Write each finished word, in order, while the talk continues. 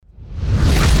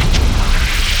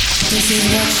This is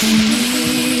what you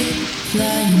need.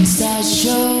 Flstar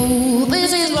Show.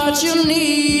 This is what you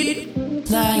need.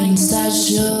 Flstar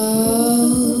Show.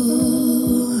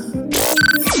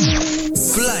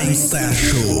 Flstar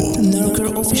Show.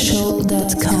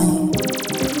 NorkerOfficial.com.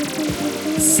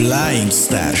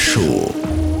 Flstar Show.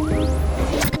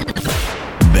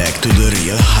 Back to the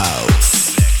real house.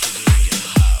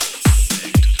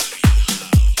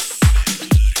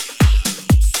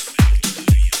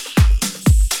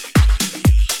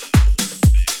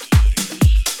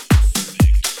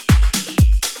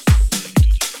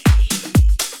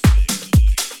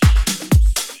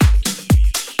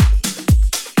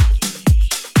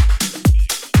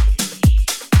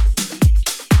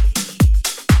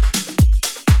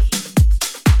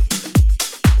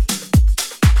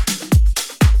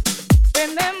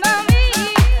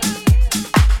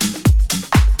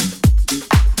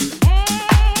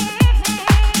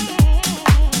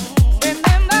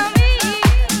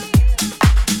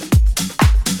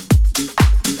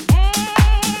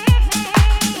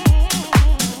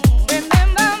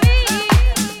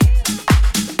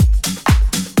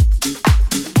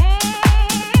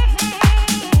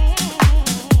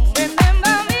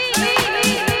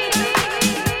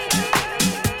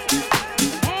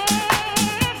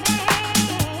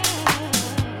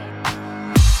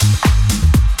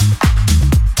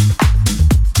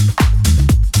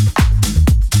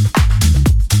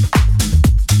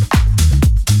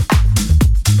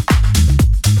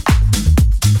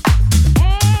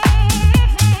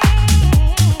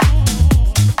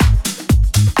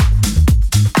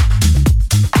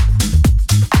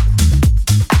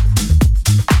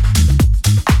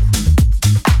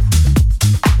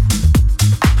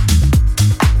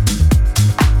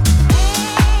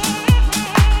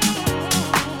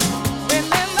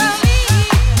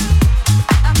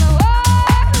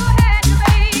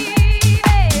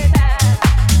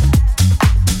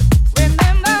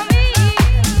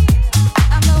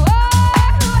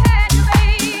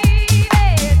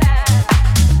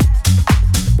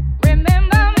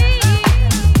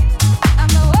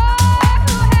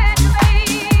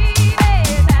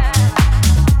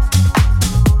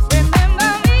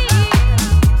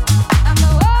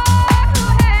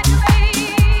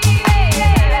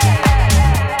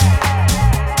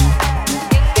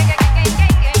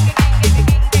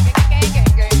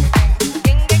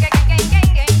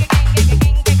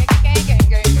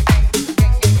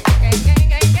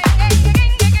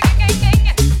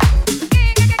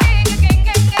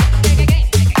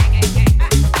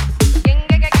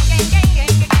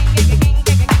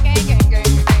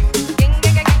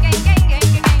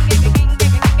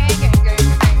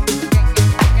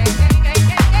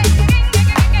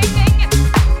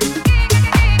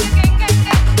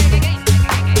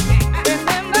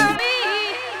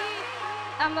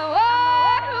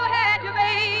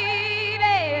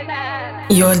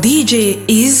 Your DJ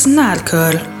is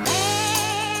Narkle.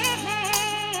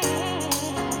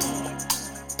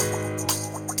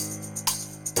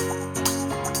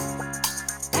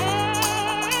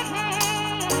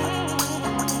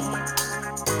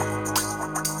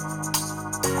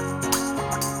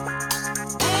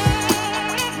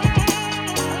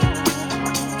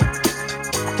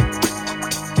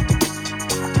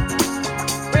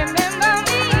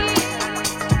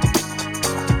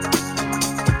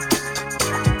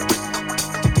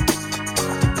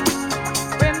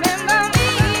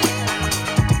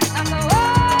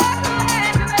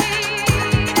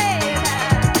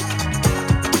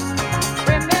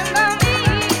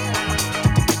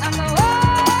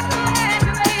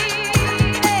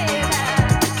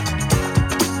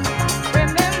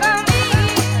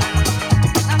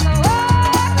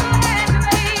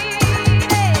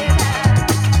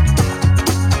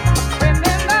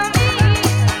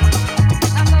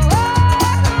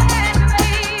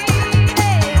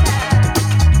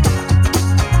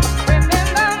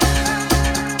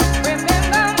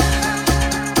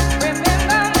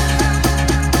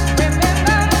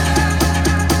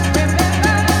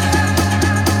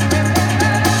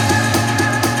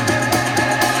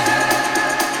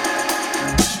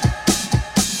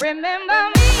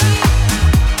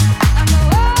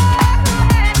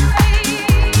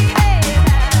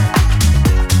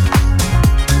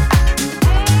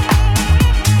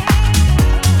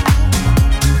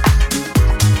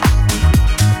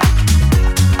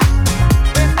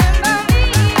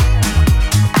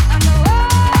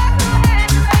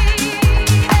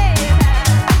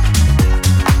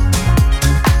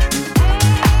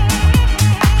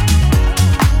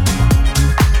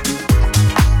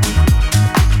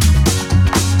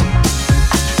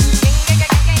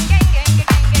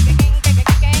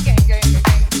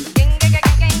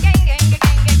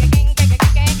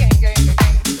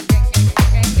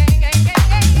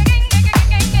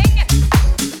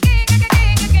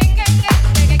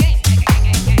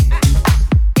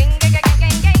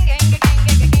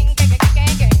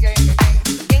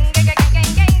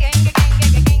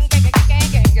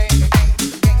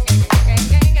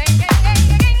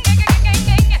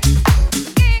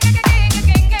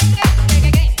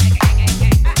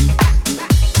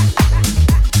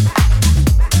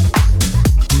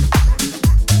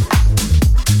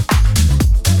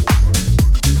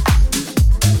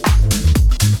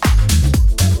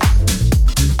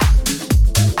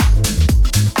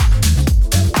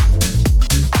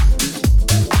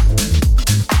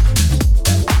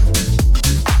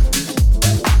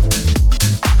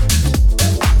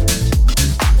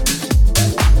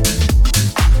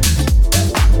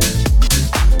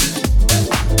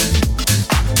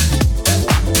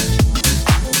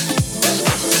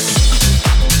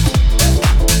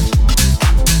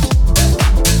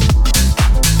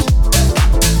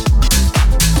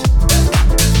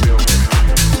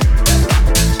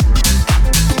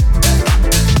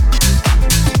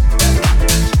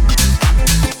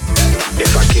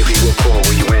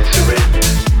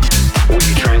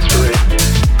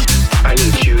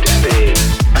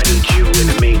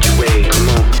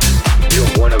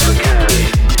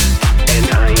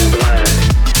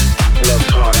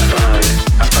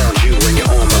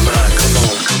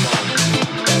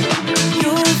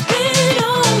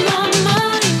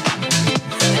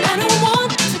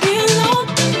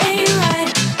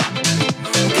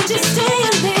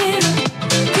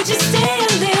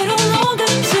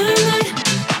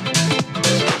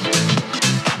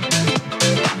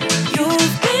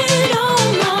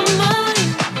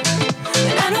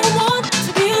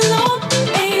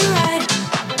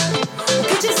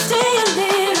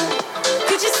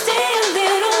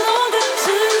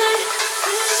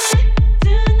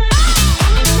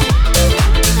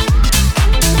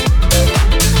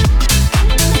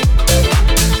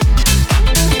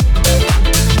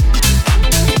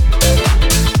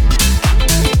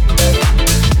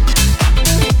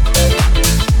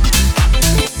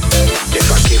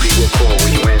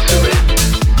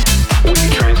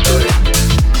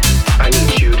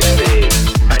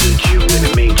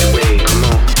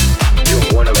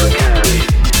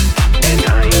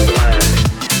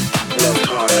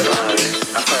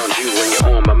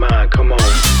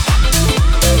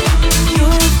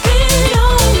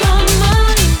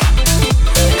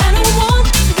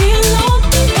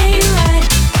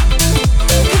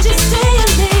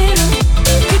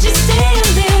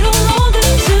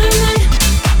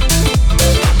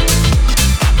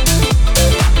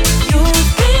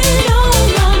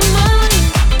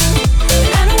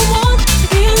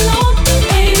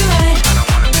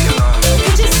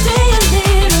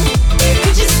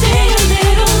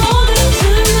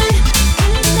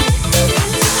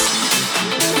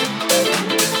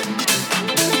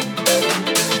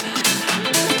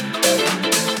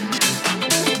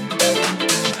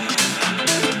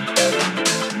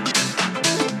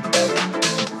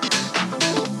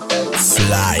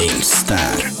 Flying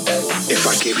Star. If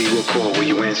I give you a call, will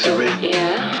you answer it?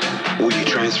 Yeah. Will you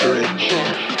transfer it?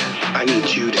 Yeah. I need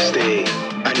you to stay.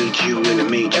 I need you in a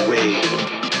major way.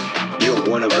 You're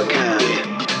one of a kind,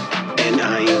 and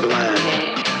I ain't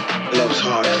blind. Love's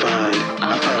hard to find.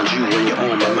 I found you when you're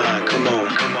on my mind. Come on,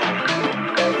 come on, come on,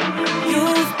 come on.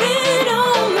 You've been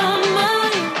on my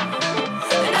mind,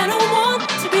 and I don't want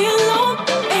to be alone.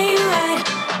 Ain't right.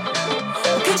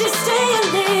 Could you stay a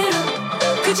little?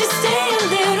 Could you stay a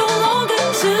little longer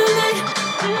tonight?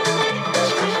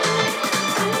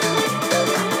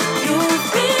 You've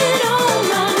been on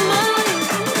my mind,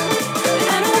 and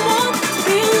I don't want to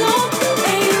be alone.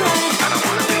 Ain't right. I don't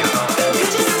wanna be alone.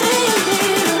 Could you stay a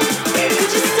little? Could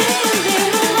you stay a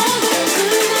little longer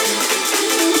tonight?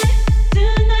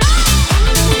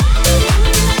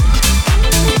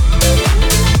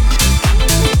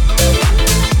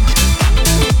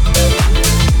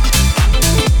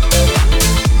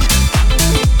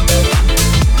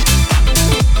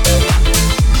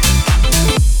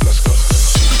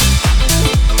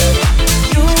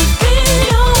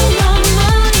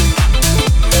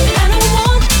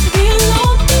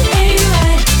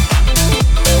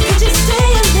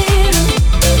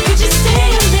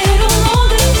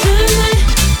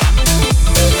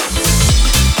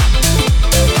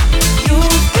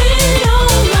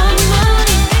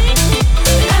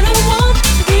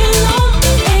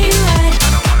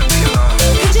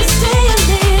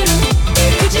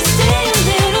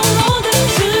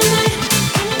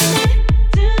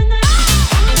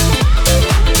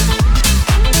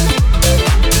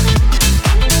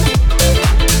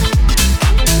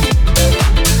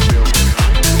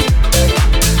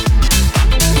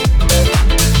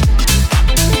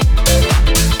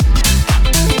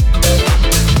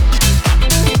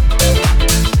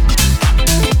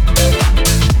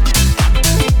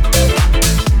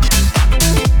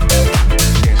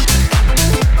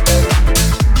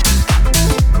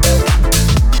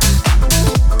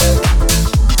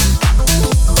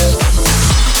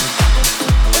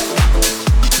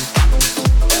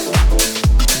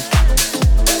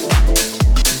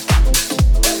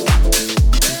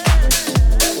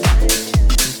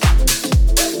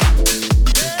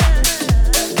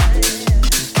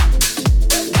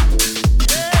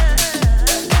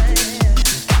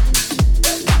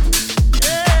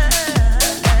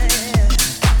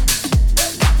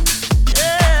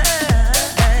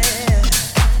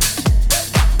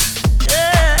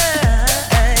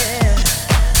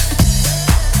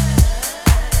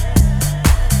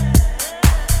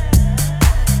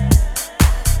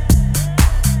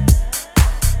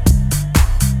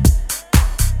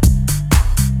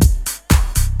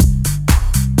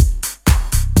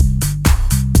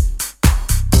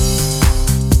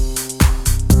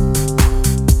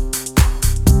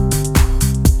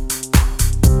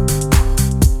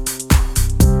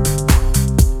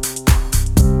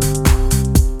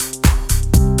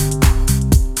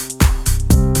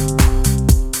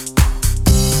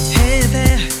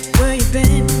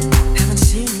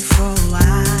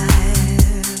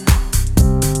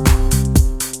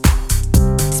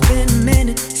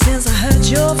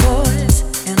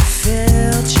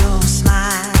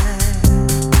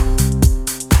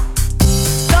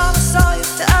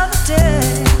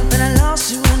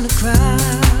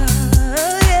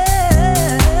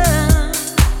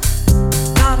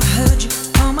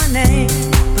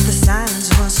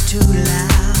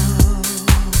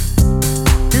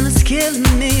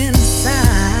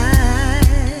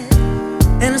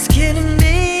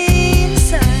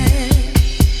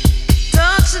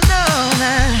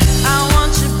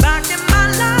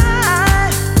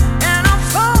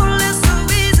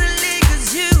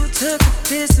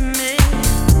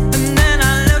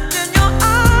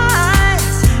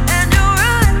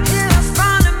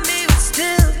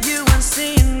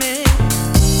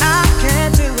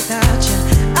 Without you,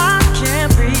 I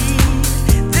can't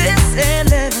breathe. This ain't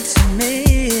living to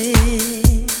me.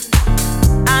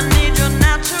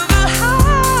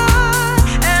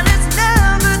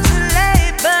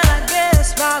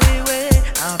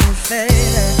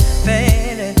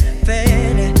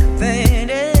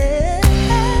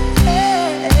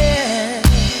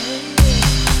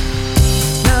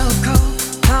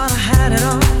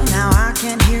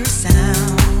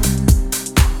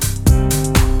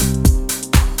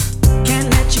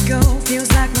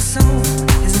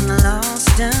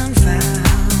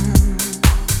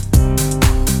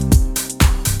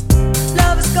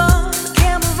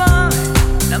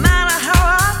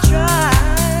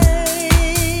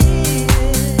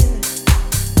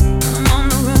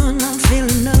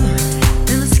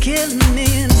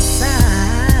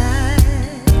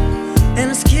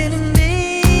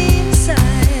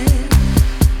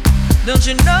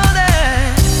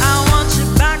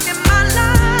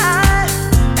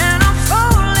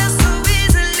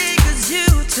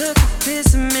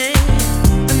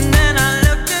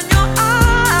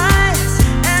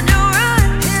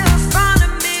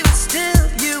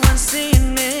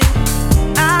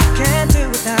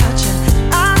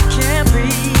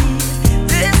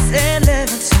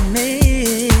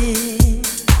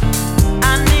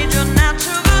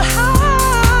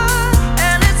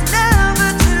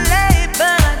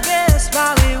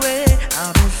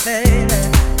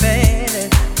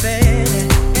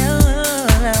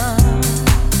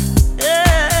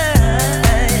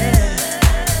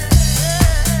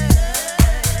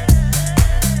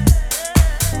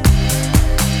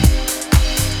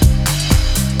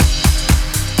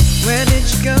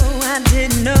 I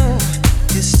didn't know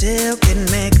you still can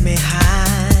make me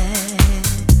high.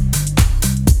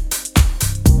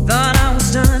 Thought I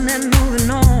was done and moving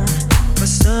on, but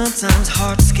sometimes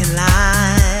hearts can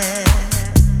lie.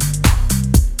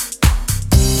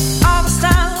 All this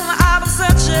time I've been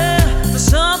searching for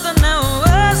something that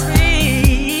was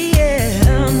real,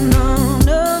 yeah,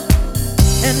 no.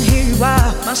 And here you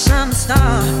are, my shining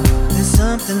star. There's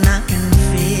something I can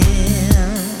feel,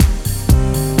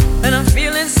 and I'm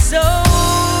feeling so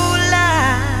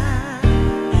alive,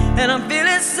 and I'm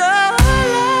feeling so alive.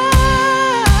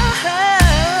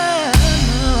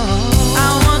 I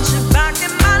want you back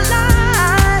in my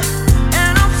life,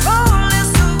 and I'm falling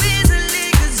so easily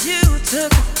 'cause you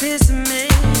took a piece of me.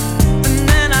 And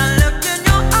then I looked in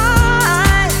your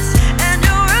eyes, and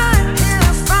you're right here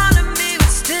in front of me,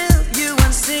 but still you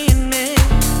weren't seeing me.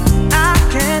 I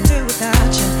can't do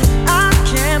without you, I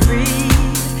can't breathe.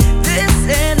 This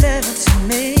ain't living to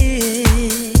me.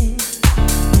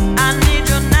 I need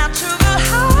your natural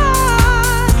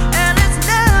high, and it's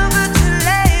never too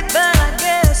late. But I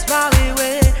guess while we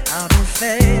wait, I'll be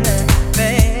fading,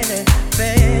 fading,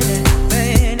 fading,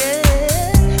 fading.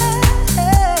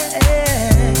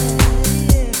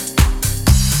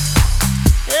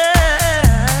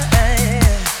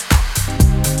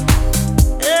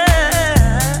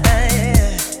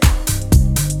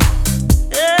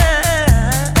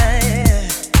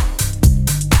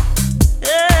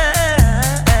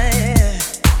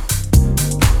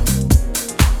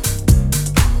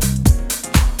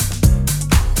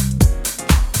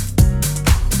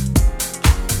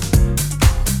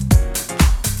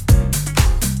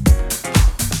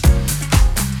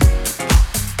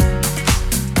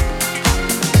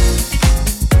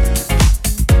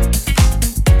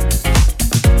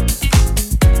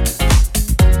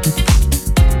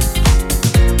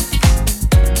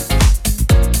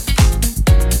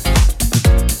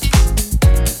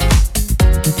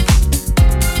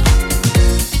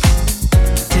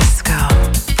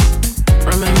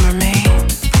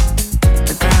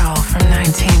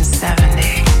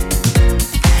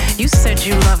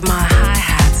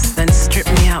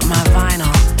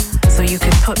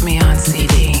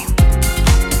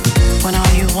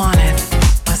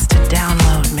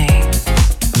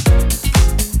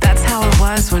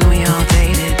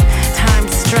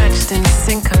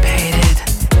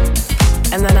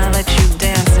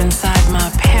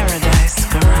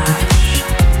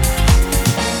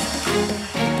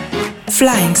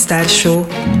 Flstar Show.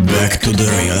 Back to the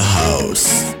real house.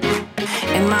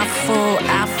 In my full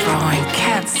afro and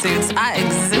cat suits, I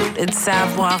exuded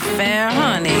savoir-faire,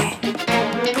 honey.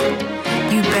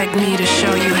 You begged me to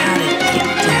show you how to get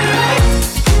down.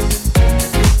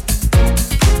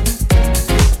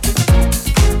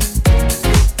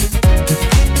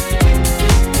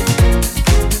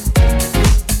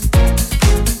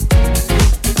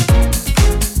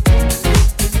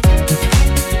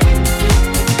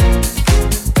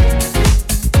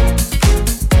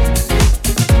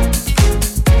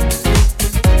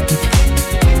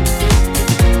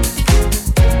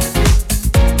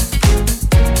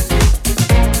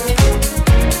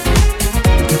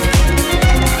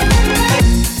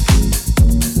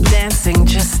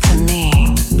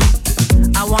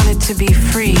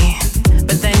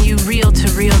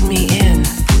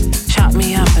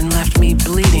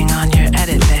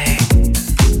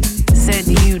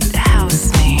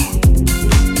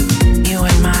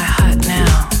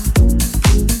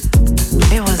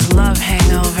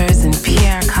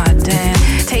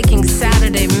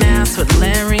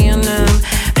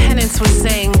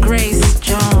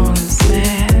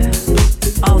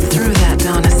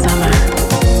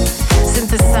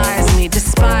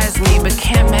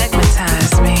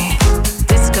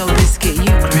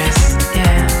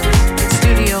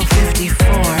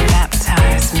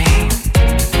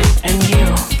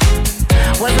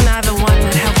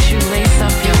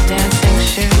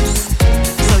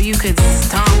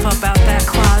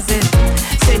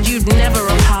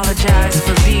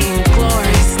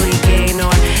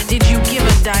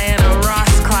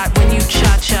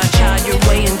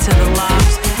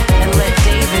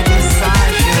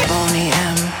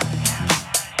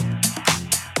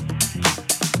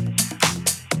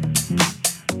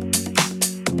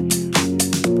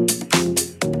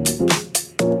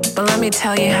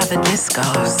 Tell you how the disc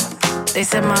goes. They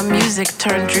said my music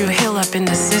turned Drew Hill up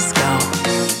into Cisco.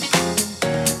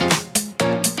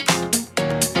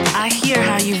 I hear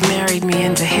how you've married me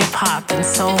into hip-hop and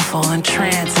soulful and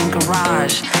trance and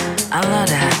garage. I love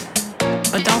that.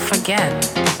 But don't forget,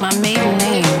 my maiden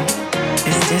name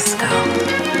is Disco.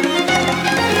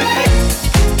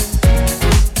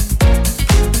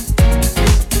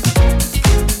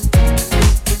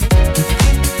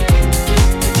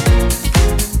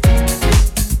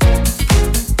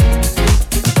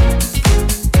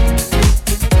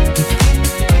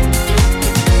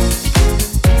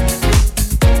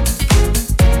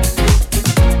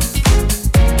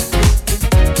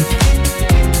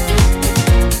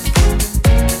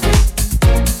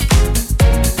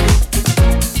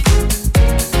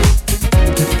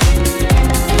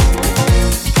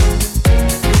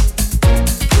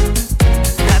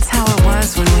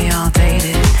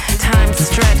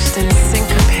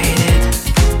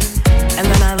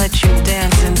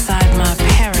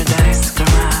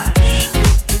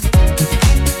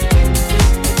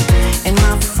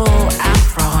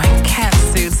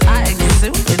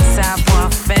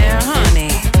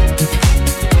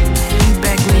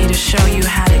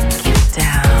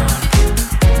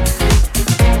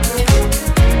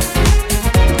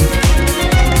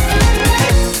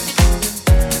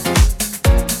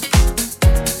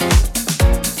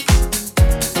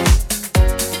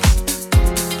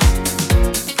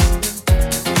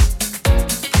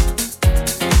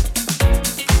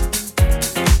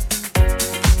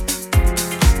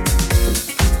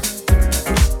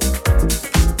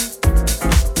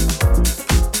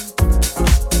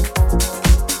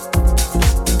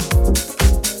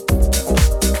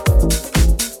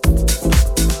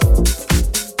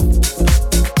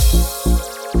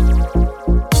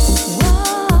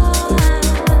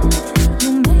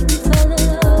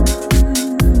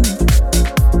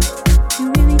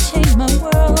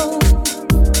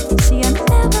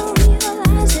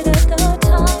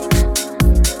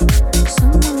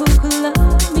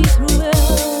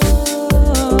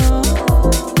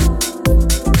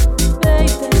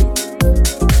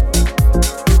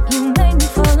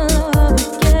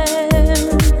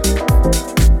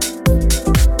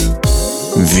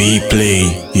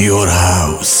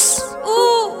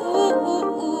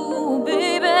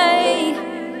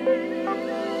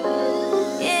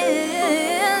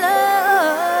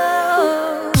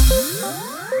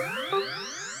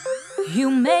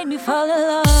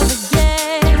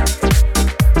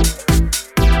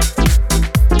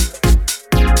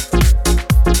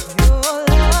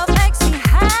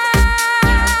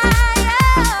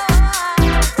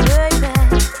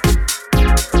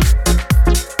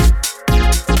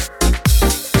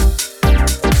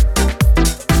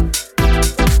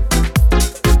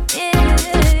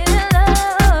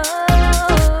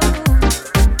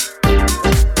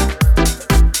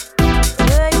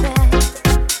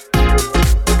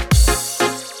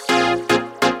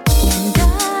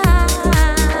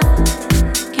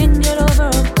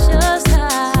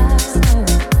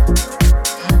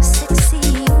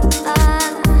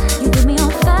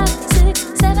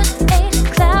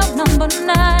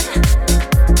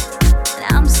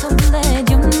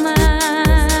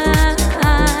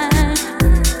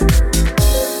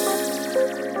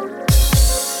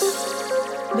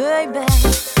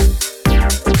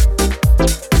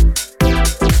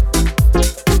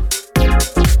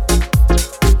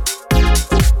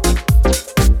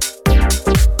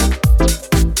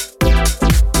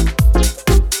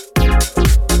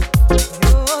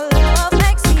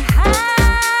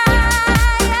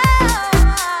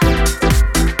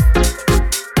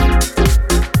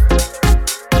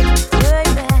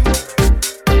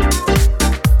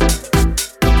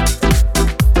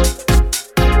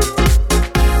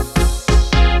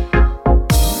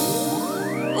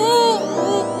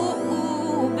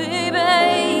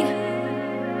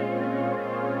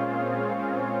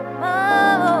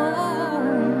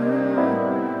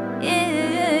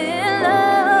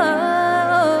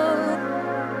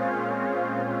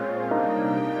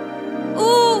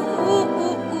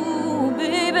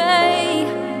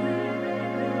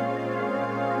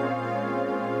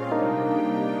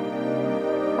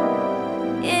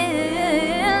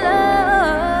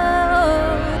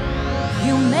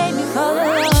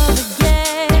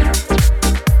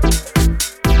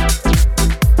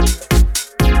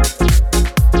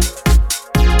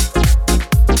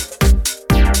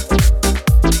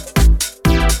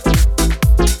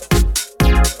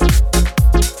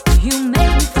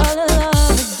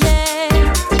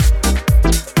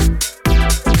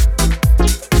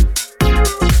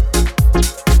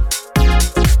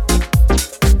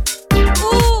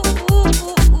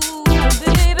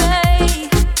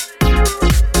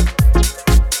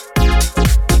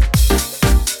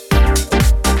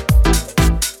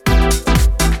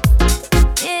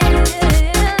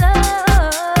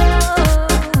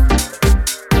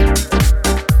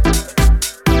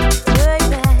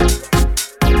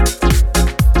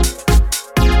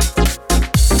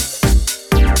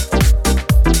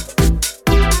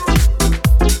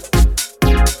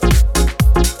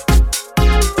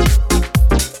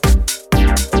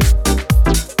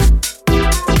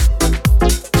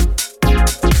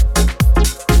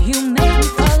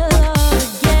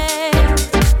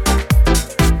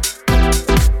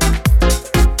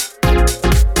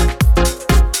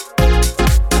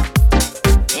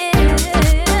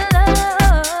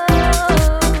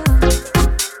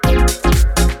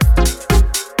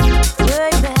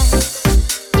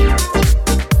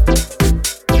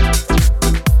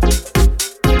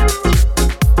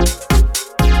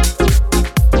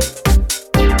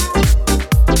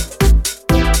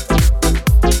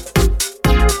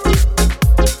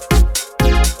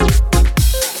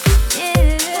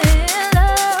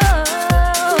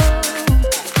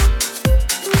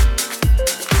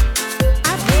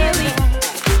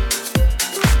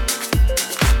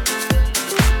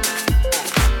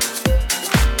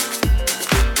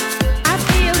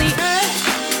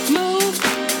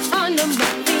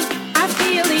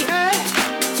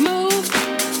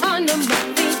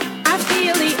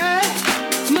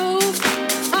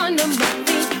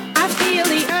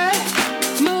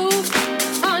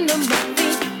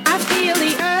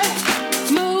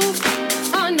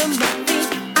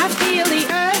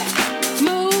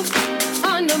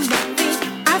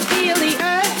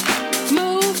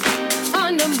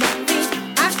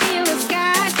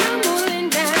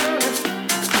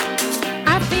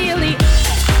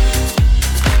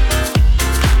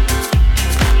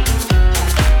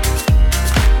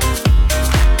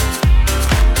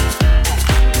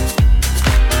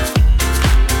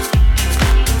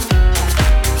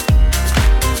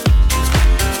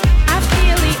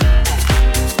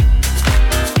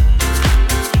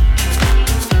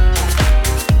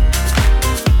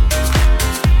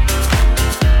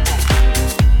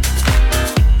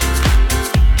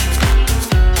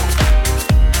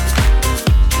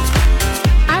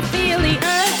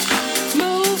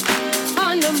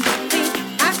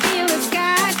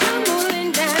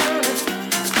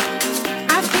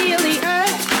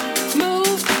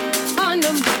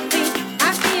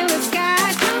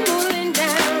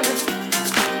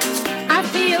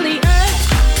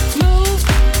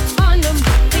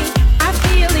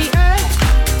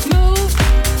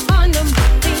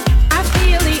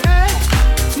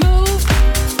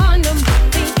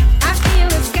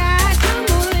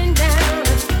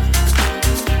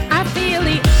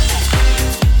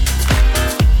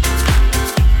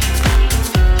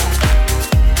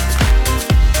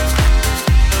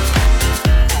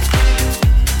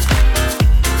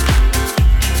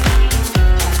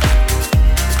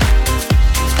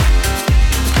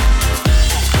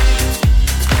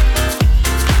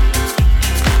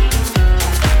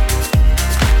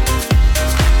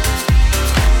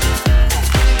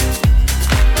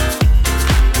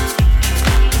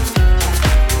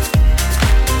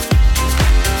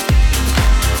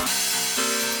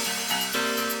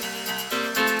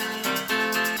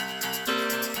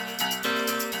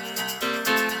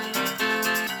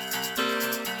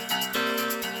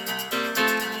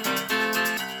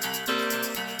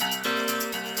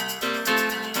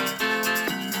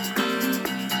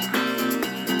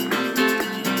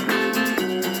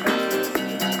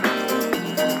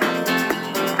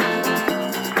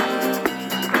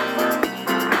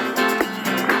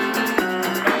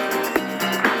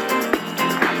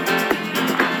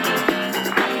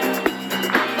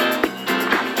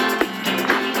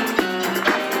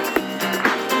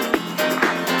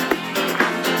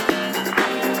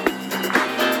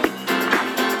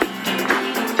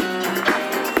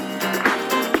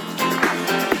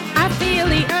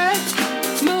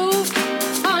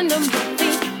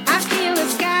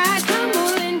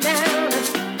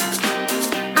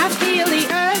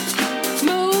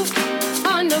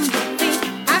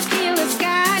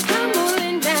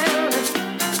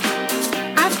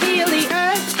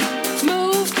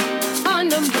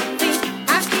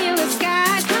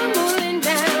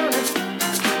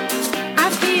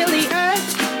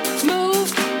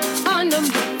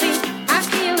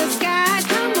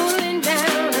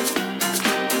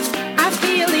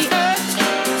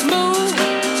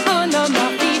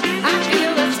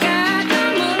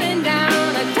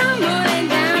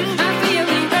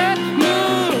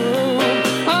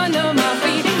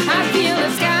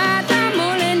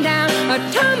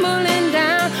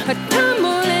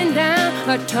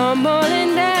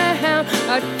 tumbling down,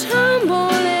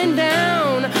 tumbling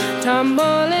down,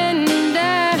 tumbling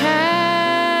down.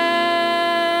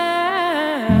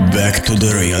 Back to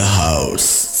the real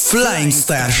house.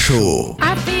 Flstar Show.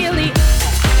 I feel the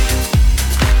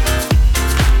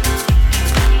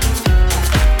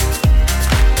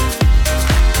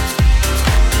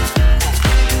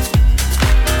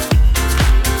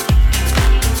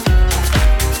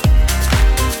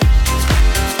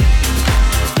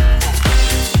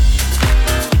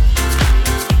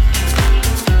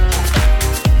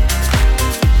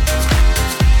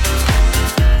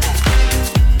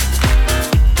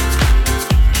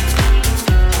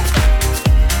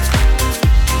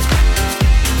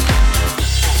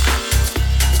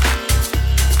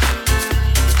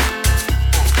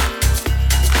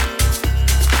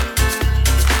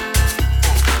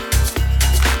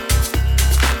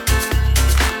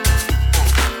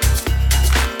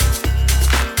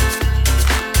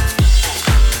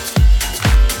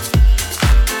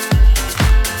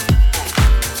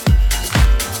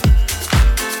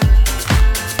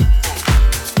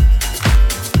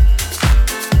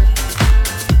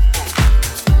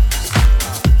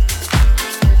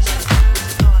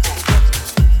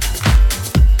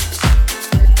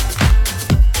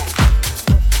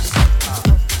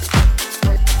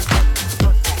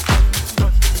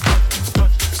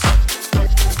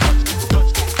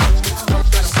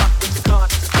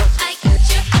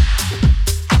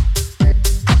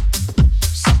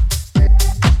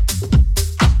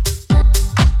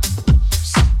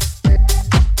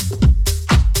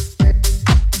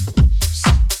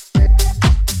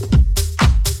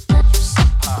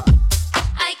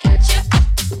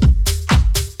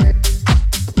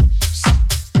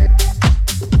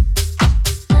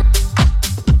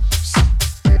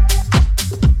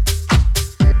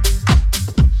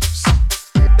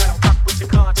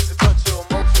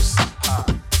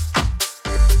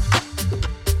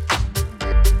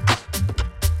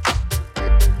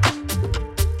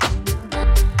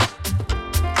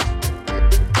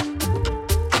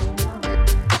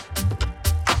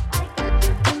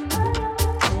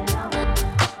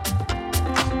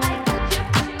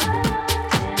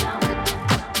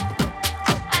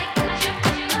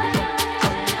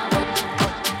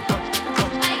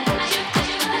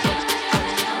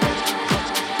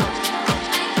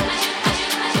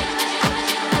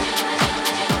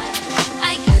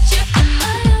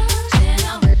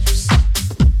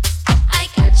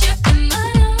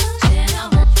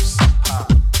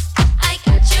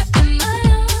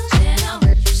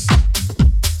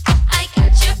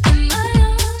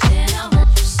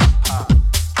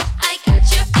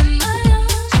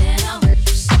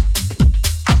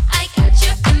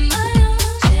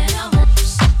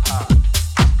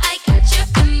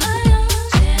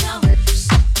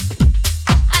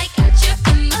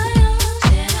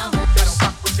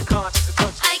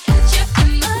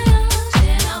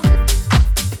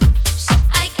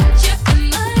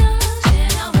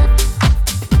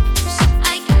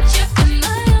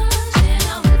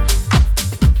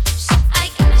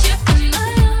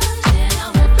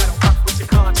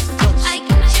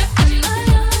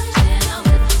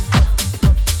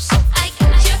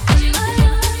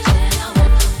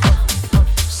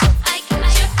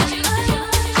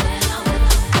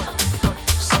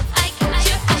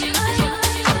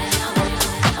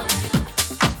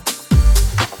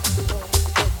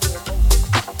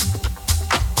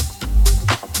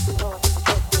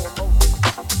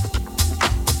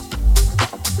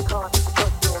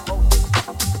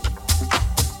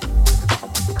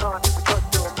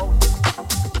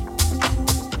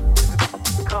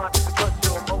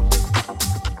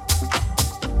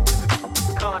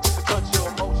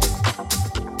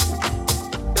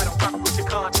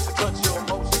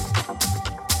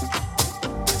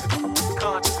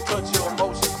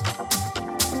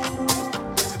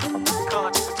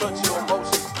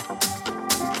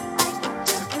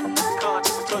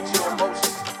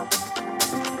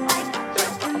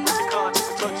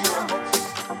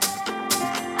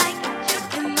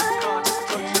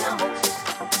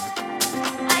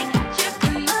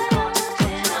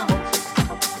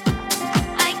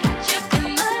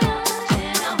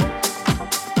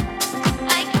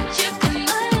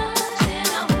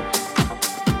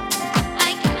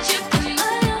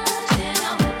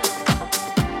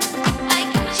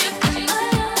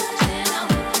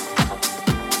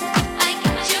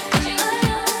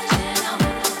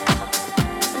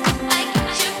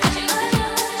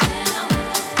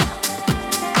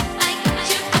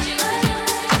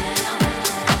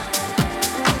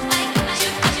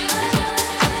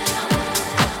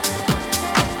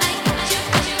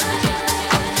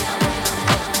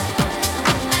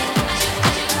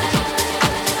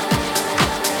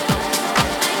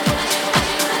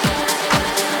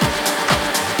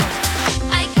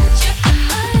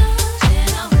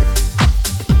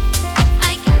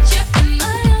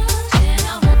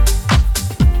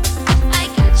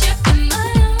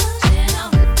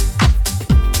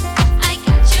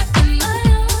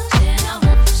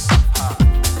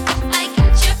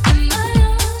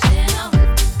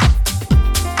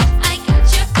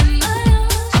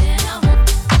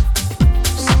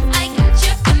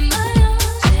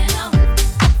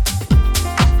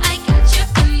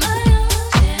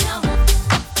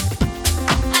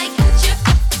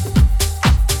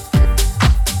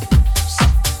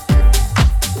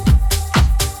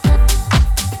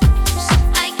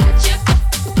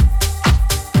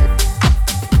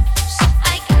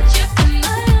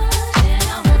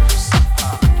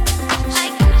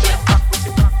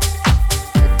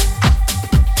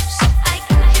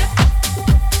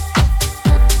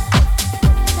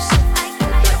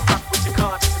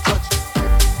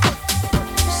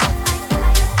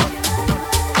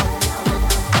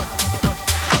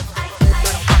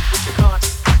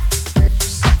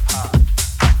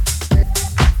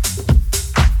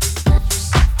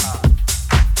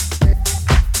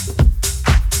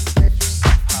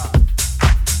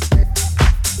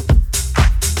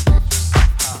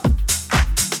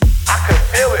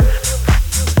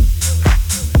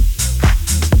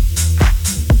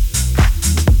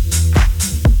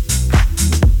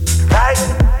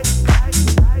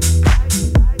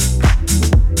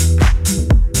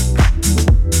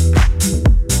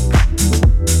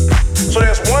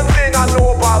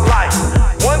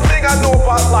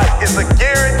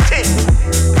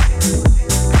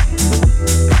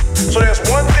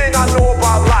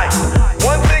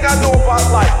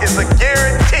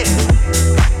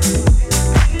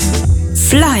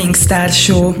Flstar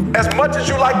Show. As much as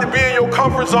you like to be in your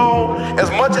comfort zone, as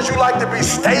much as you like to be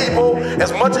stable,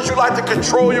 as much as you like to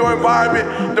control your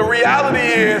environment, the reality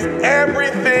is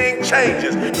everything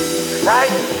changes, right?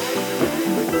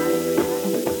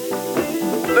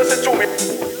 Listen to me.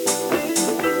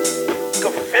 I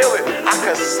can feel it. I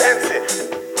can sense it.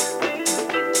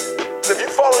 If you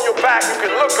fall on your back, you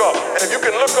can look up. And if you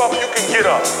can look up, you can get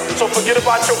up. So forget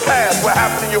about your past, what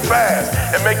happened in your past,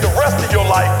 and make the rest of your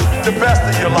life the best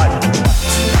of your life.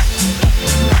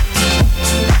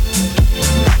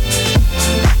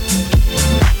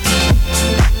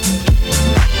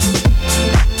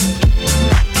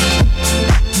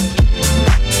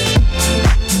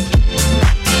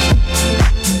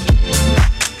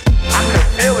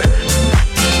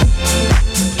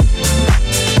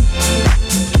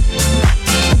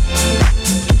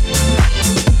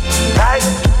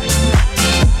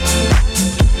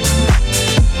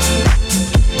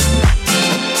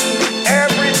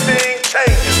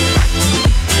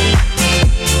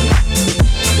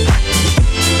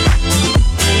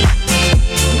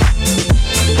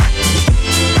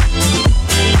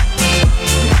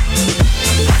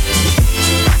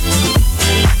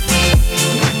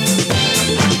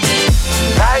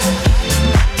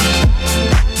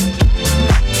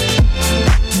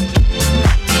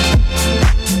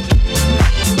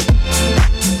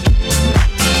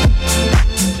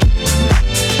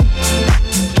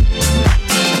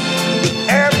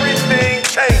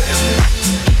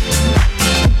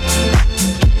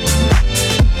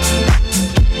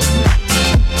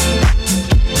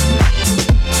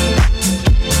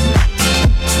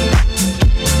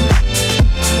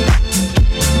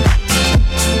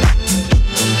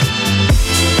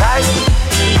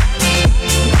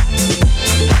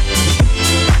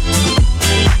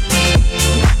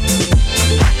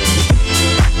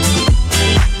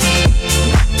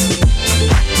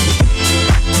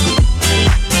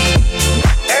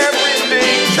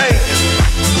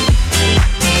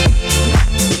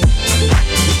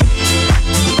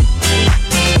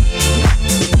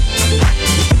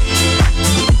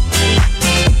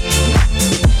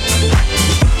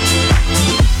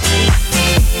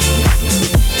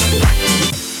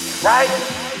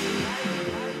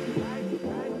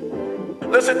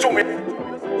 Listen to me.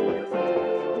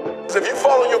 If you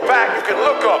fall on your back, you can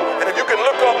look up. And if you can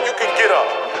look up, you can get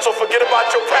up. So forget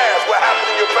about your past, what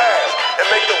happened in your past, and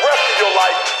make the rest of your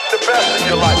life the best of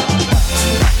your life.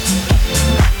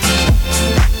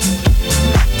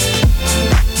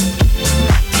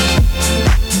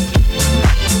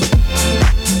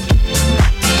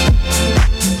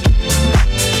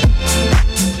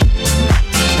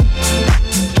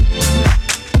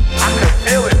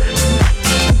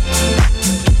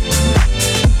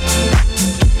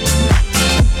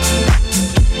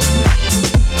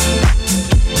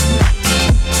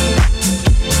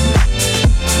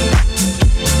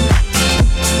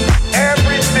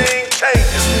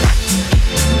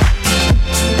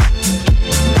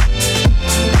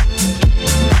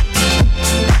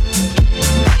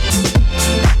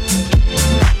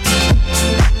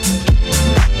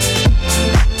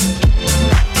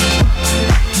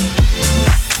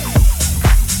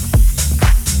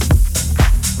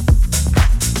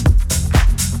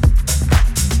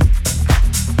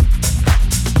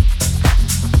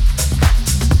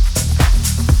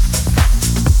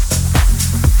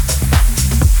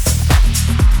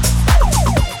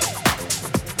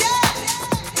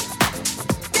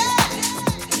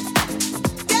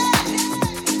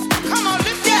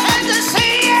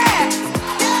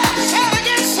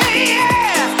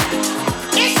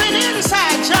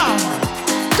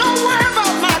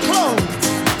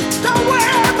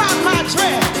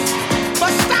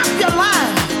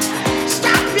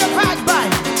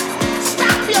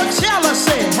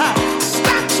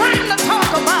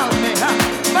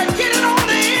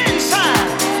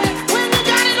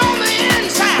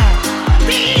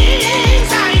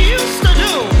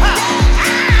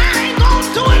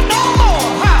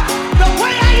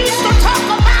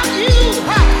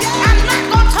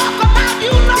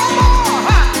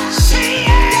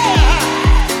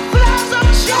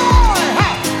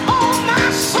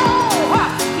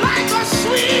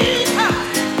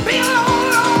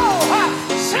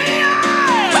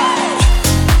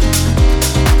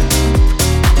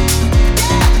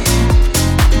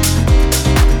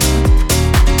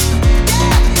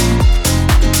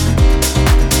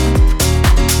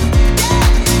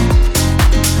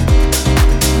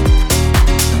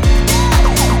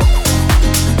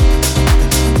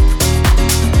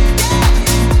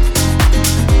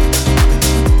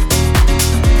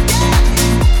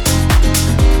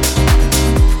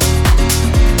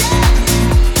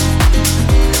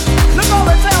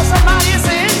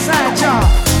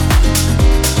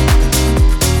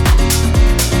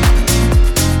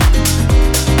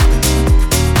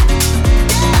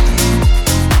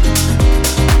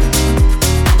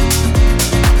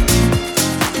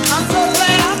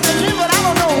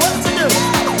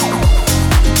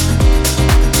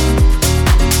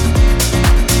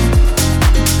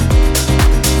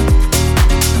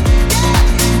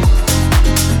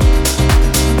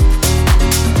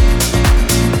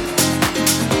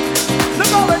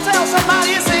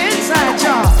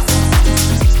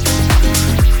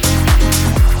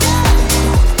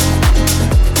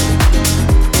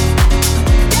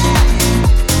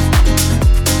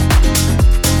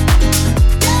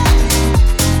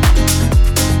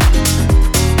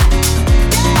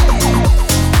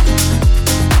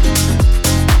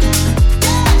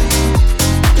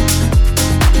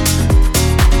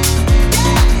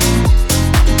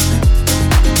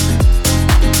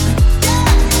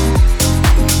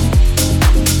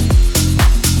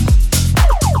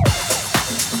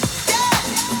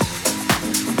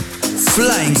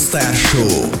 Flstar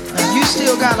Show. Now, you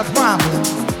still got a problem,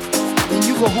 then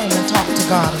you go home and talk to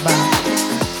God about it.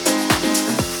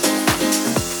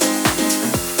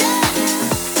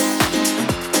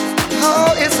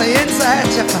 Oh, it's an inside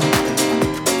job.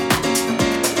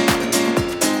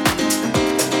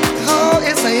 Oh,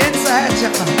 it's an inside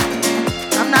job.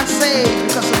 I'm not saved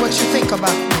because of what you think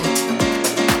about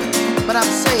me, but I'm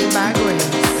saved by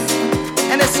grace.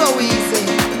 And it's so easy.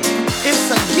 It's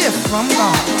a gift from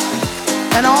God.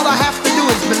 And all I have to do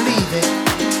is believe it.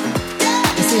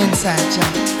 It's an inside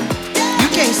job. You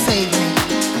can't save me.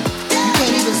 You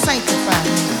can't even sanctify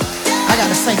me. I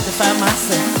gotta sanctify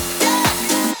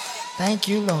myself. Thank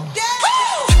you, Lord.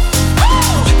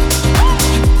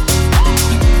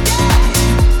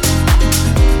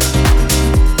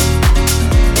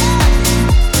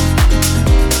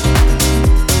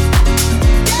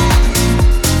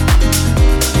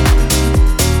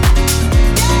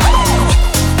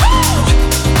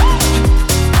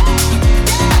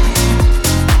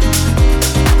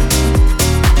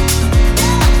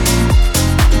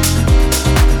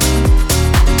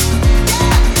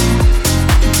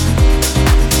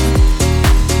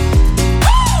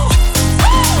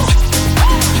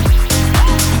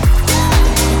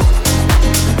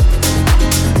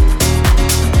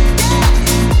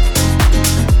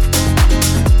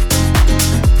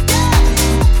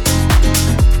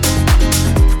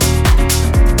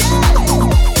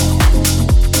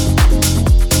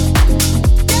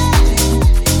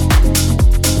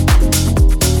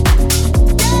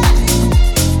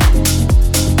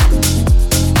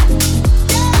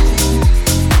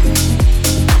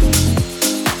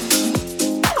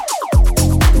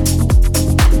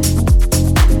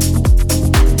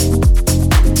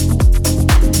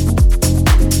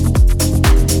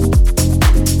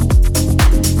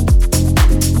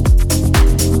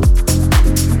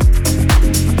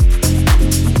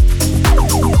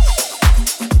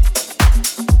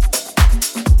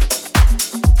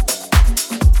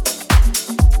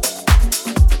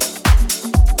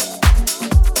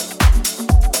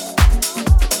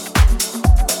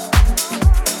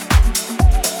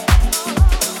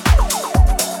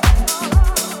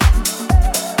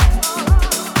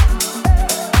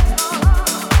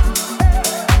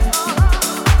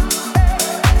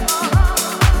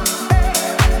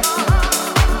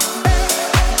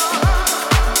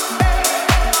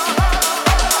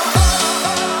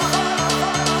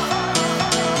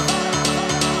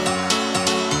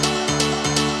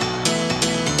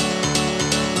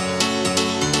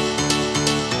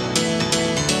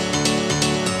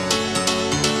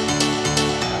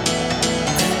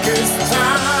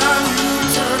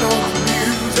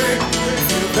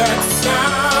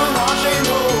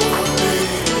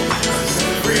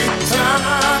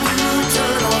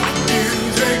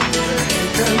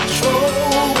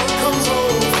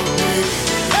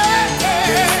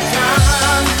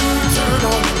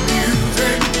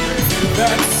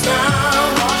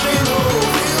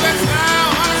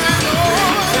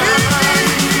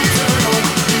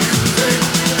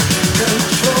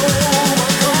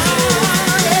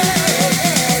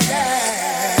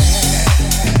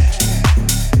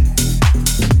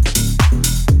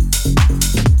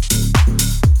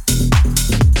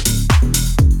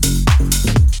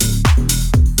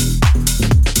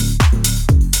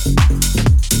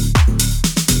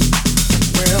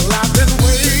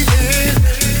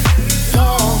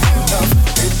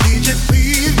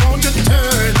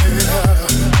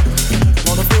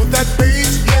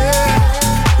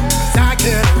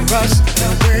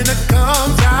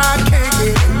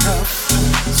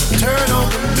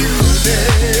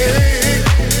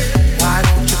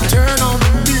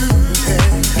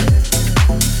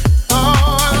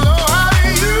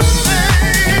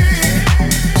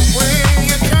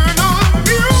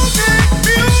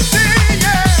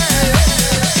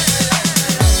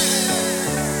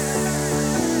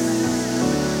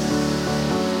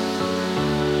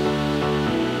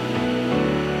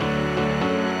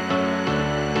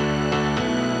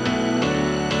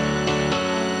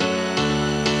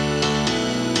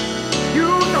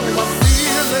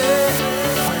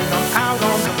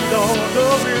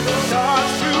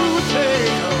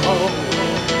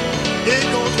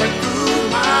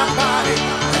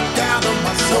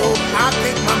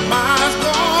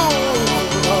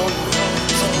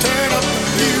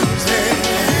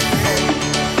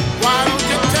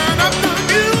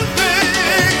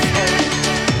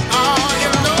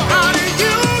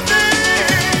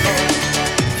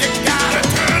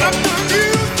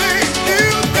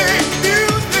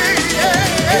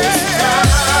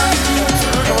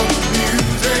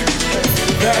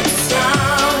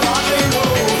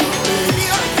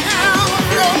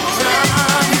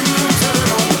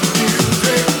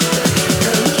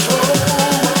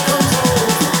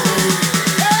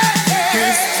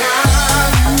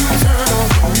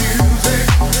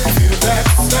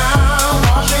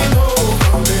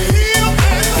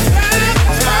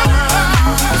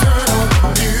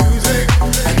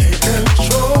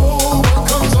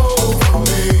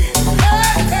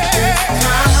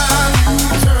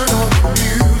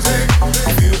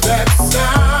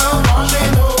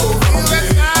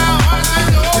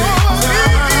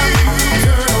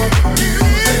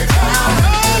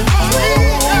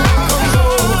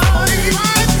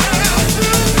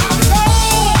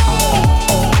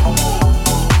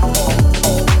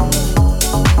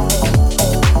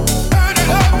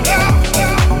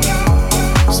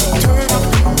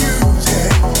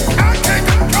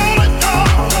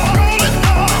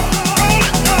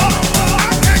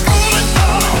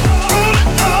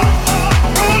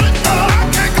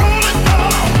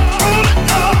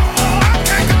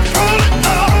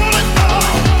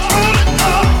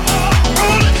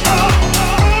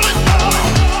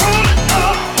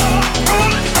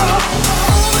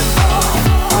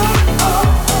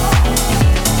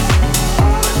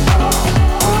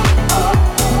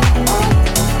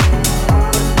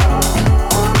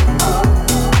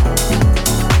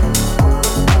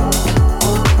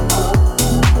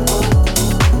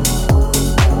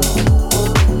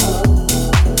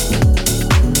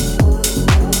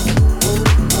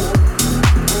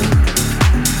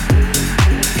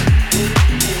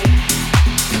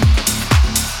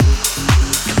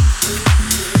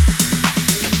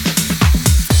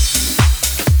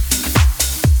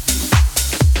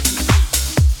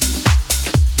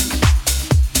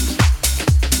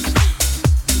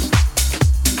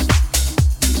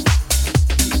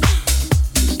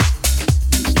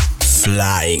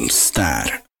 Flying Star.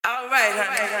 All right,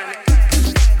 honey.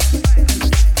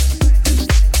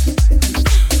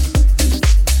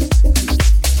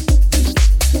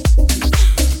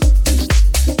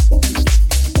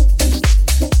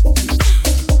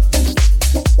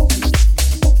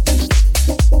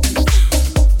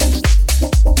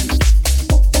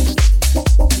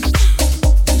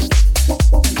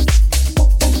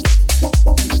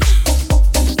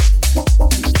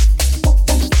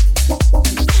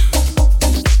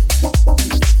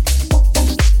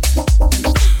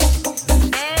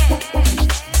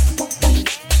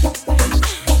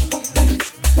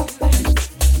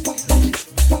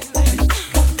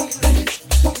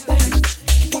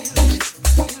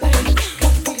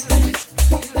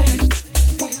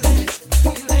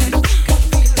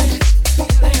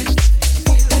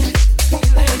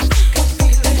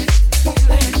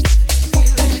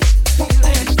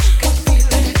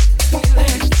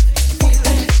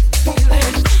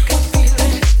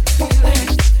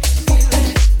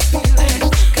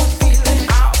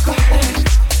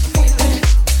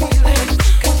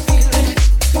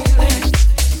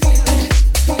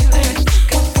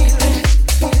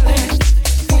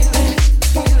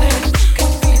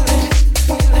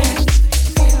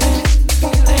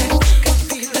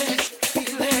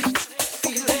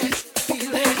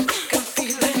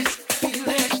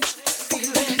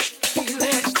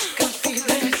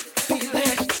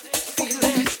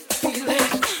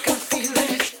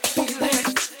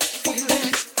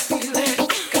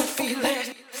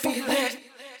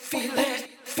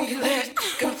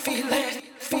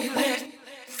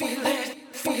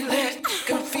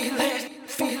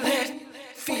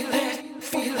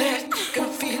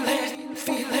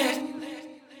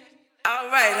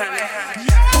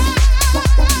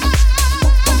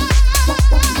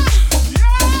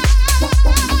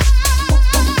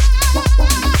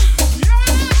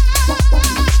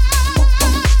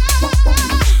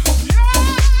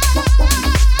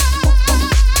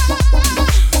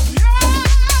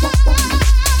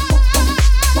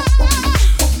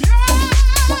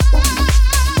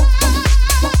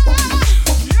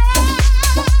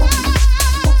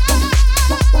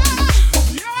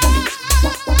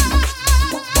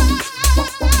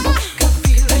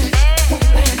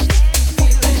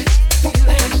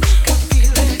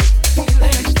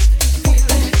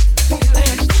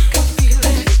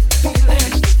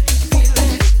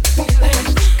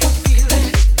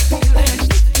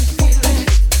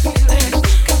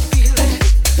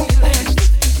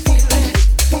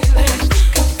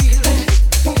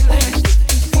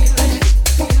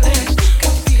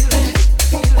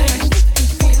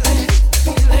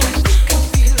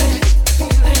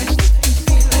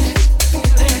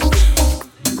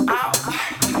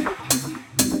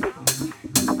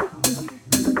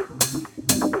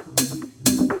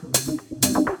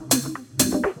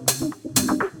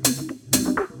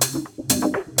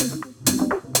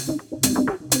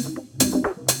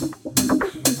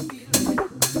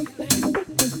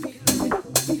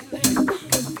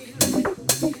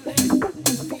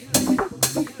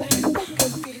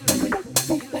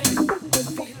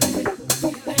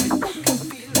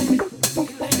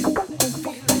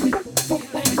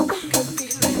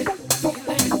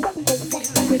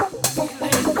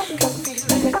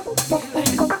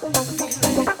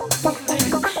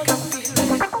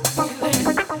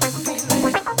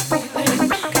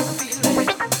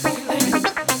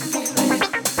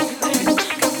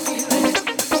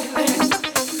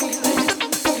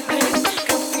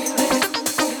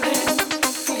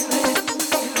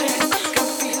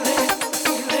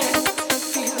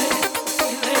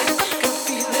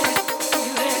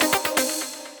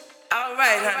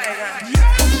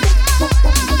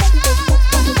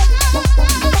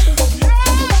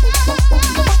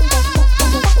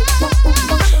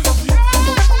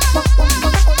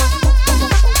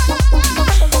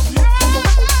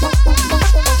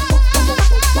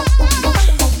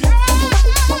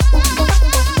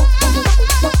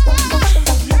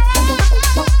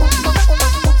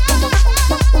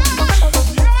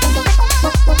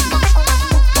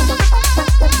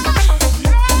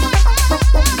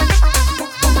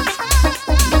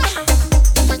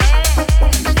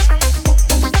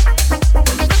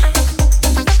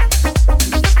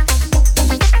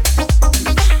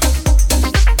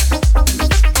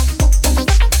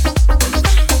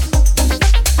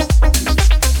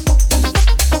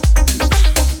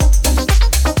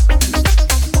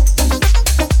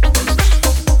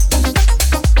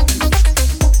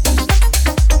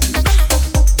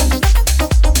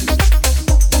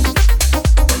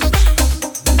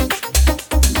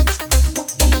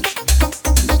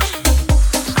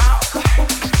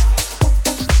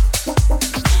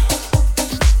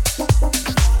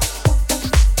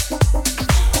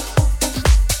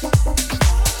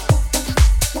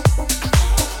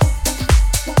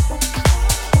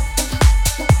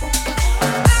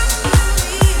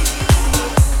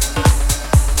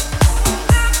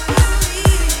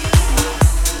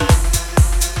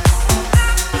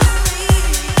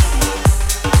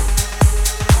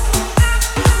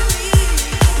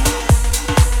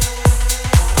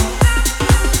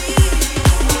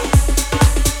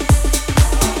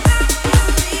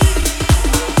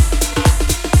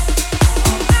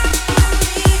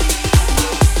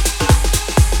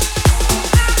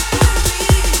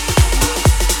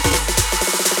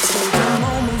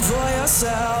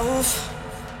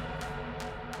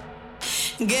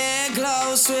 Get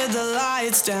close with the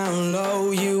lights down low.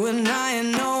 You and I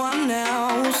and no one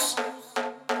else.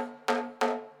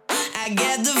 I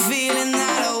get the feeling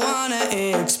that I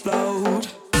wanna explode.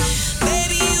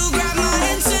 Baby, you grab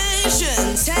my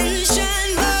attention,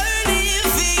 tension, burning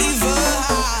fever.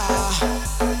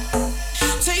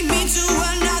 Take me to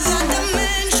another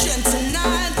dimension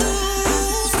tonight. The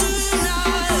rules do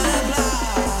not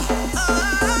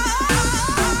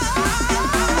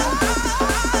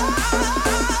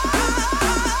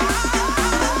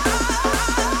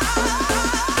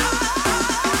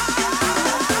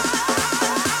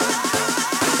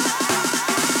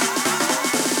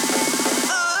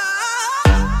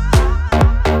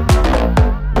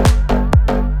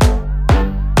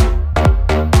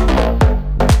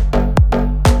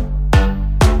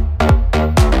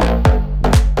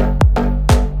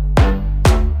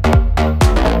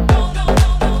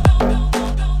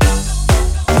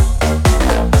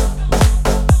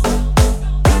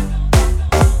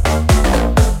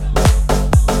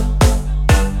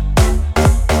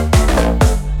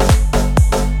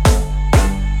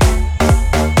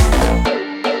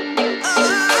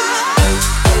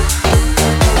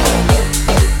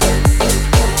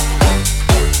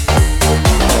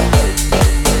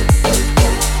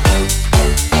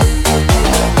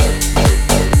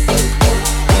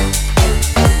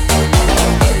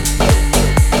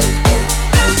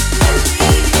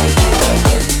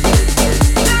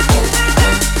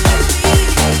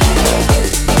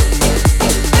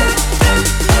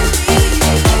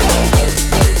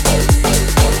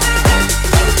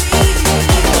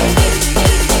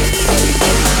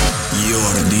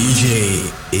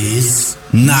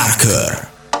Narker.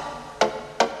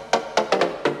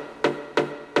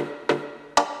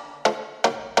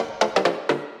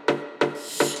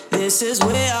 This is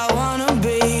where I wanna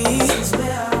be.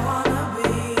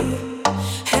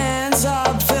 Hands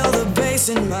up, feel the bass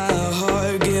in my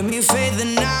heart. Give me faith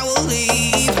and I will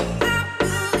leave.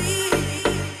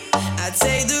 I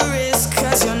take the risk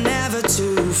cause you're never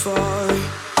too far.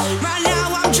 Right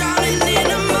now I'm drowning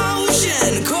in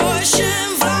emotion. Caution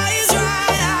flies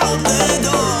right out the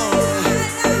door.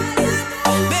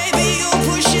 Baby, you're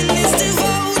pushing this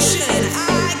devotion.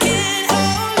 I can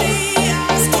only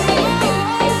ask for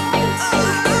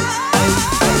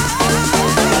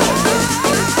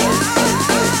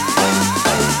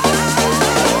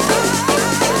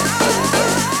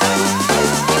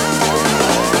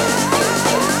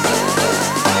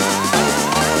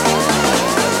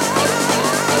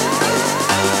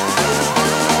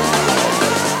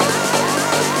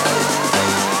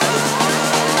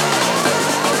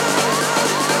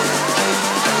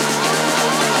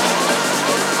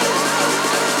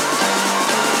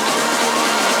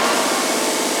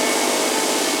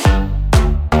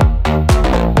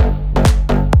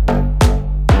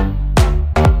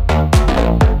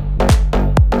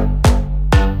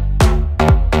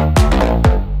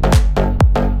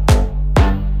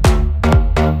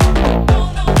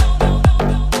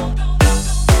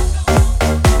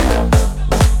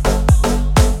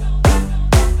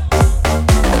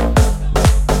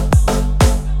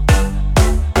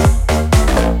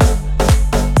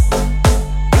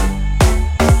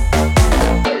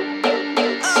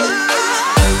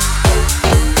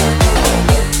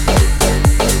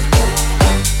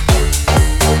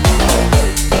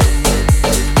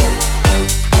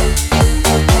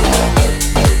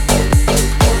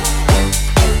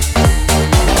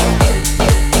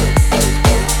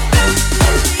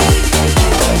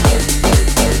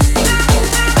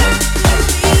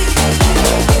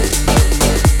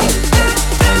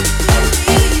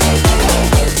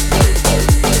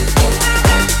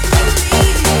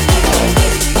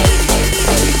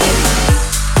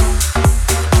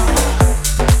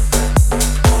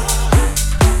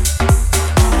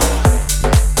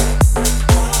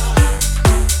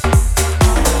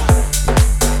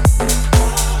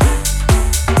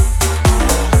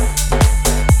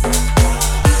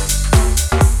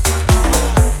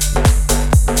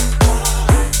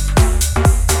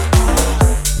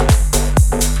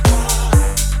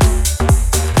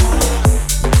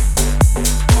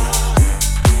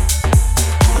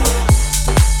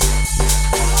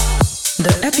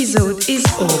episode is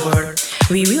over.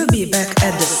 We will be back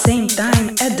at the same time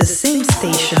at the same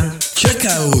station. Check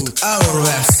out our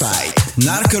website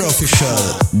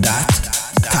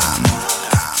narkerofficial.com.